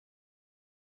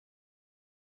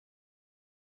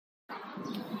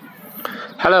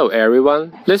Hello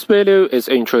everyone, this video is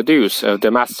introduce a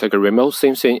domestic remote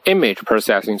sensing image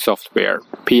processing software,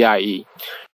 PIE.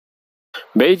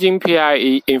 Beijing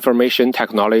PIE Information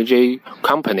Technology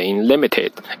Company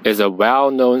Limited is a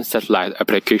well-known satellite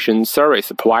application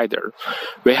service provider.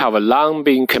 We have long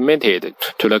been committed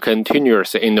to the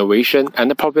continuous innovation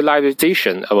and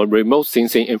popularization of remote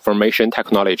sensing information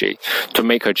technology to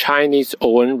make a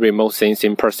Chinese-owned remote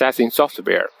sensing processing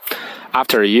software.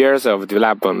 After years of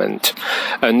development,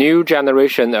 a new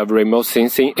generation of remote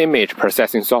sensing image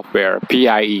processing software,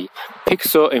 PIE,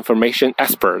 Pixel Information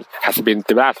Expert, has been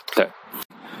developed.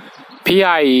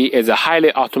 PIE is a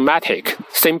highly automatic,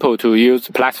 simple-to-use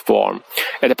platform.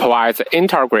 It provides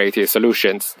integrated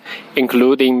solutions,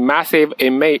 including massive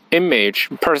image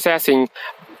processing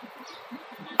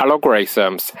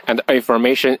algorithms and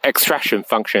information extraction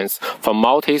functions for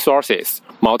multi-sources,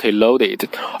 multi-loaded,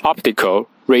 optical,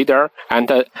 radar, and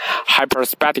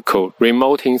hyperspectral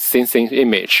remote sensing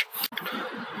image.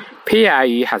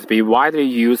 PIE has been widely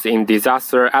used in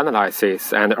disaster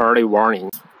analysis and early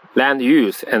warning, land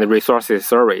use and resources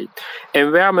survey,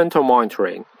 environmental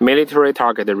monitoring, military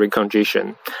target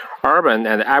reconnaissance, urban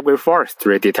and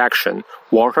agroforestry detection,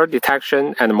 water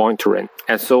detection and monitoring,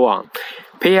 and so on.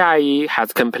 PIE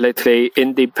has completely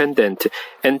independent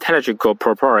intellectual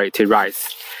property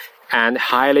rights and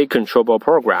highly controllable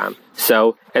program,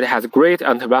 so it has great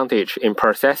advantage in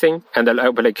processing and the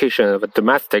application of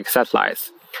domestic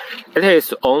satellites. It is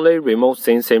the only remote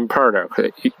sensing product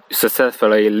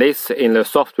successfully listed in the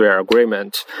software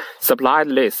agreement supplied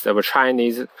list of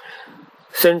Chinese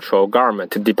central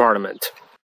government department.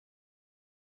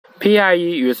 PIE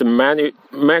uses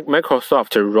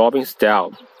Microsoft Robin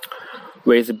style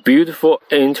with beautiful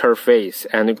interface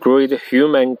and great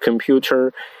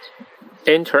human-computer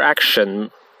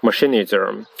interaction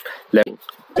mechanism.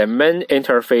 The main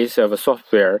interface of the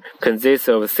software consists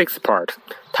of 6 parts: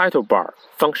 title bar,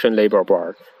 function label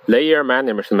bar, layer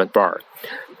management bar,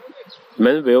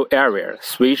 main view area,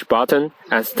 switch button,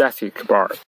 and static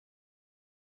bar.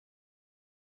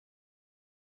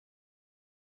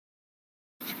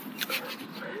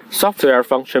 Software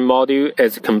function module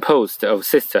is composed of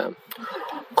system,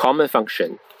 common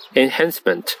function,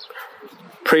 enhancement,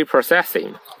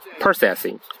 pre-processing,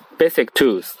 processing, basic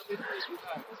tools,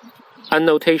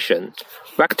 annotation,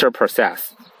 vector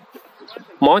process,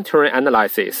 monitoring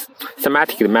analysis,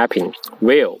 semantic mapping,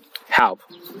 will, help.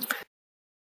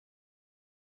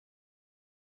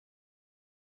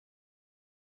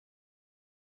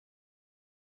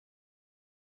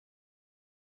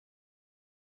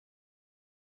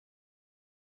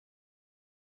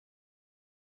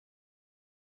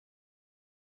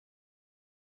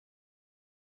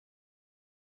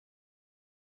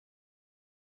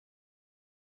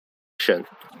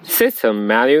 System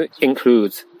menu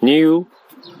includes new,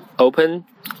 open,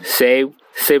 save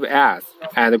as,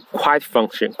 and quit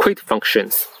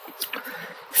functions.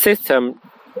 System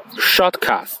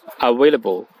shortcuts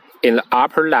available in the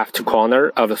upper left corner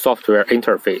of the software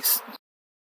interface.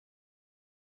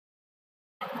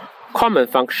 Common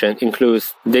function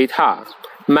includes data,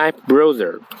 map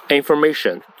browser,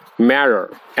 information,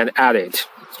 mirror, and edit.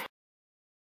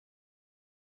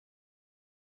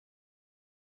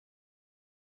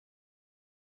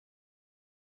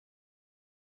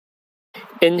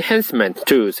 Enhancement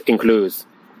tools include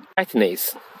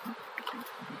brightness,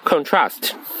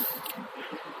 contrast,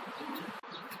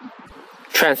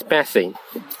 transparency,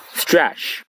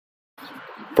 stretch,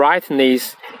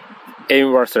 brightness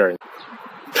inversion,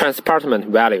 transparent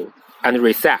value, and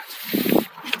reset.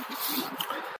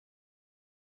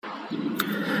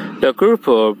 The group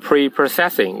of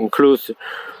pre-processing includes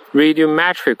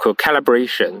radiometric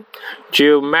calibration,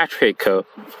 geometric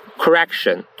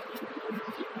correction,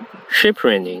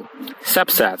 shaping,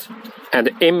 subset, and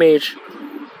image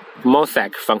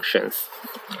mosaic functions.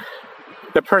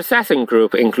 The processing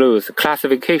group includes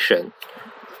classification,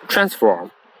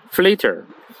 transform, filter,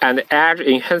 and edge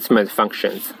enhancement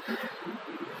functions.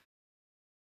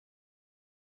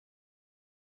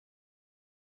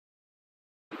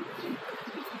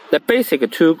 The basic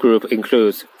tool group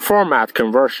includes format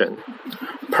conversion,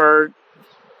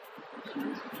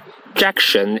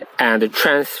 projection and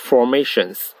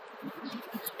transformations,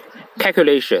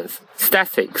 calculations,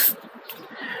 statistics,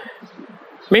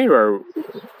 mirror,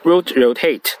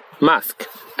 rotate, mask,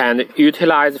 and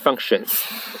utilize functions.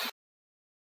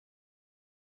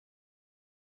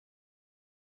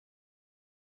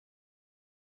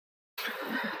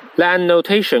 The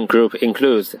annotation group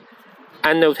includes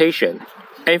annotation,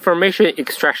 information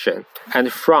extraction,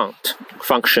 and front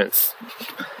functions.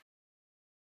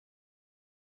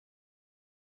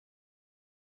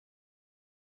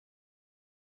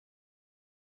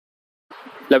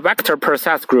 The vector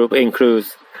process group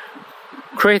includes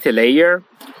create layer,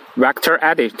 vector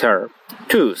editor,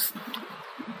 tools,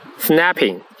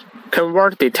 snapping,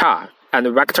 convert data, and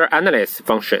vector analysis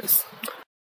functions.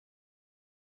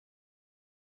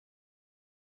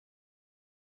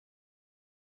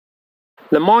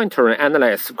 The monitoring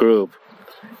analysis group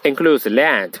includes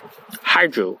land,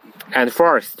 hydro, and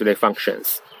forestry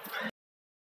functions.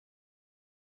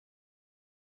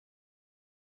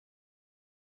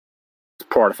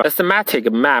 The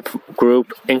semantic map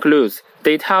group includes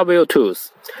data view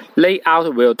tools,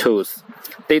 layout view tools,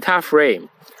 data frame,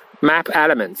 map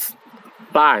elements,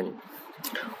 line,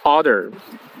 order,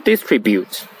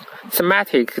 distribute,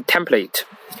 semantic template,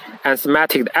 and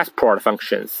semantic export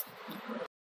functions.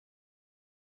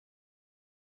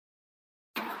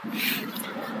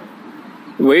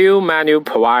 View menu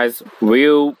provides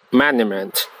view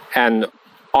management and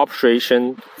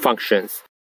operation functions.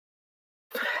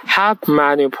 Help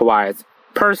menu provides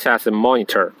process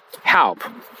monitor, help,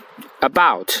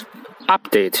 about,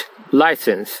 update,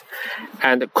 license,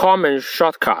 and common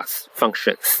shortcuts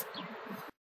functions.